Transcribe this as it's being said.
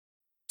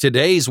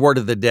Today's word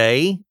of the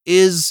day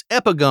is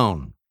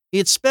epigone.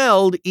 It's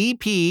spelled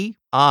Epigone.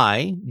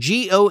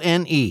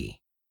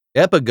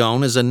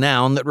 Epigone is a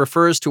noun that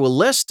refers to a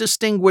less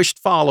distinguished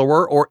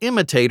follower or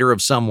imitator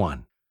of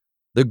someone.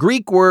 The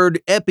Greek word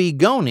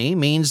epigone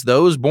means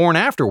those born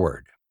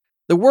afterward.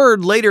 The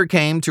word later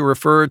came to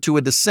refer to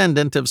a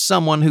descendant of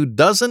someone who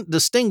doesn't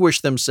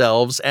distinguish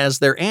themselves as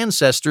their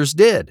ancestors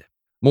did.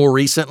 More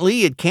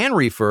recently, it can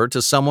refer to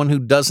someone who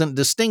doesn't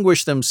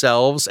distinguish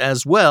themselves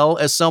as well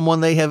as someone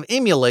they have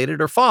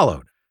emulated or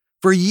followed.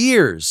 For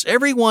years,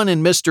 everyone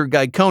in Mr.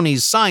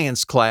 Gykone's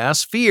science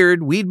class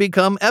feared we'd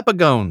become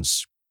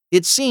epigones.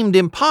 It seemed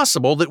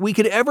impossible that we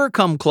could ever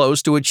come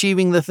close to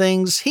achieving the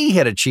things he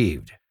had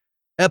achieved.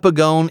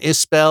 Epigone is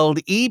spelled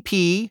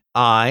Epigone.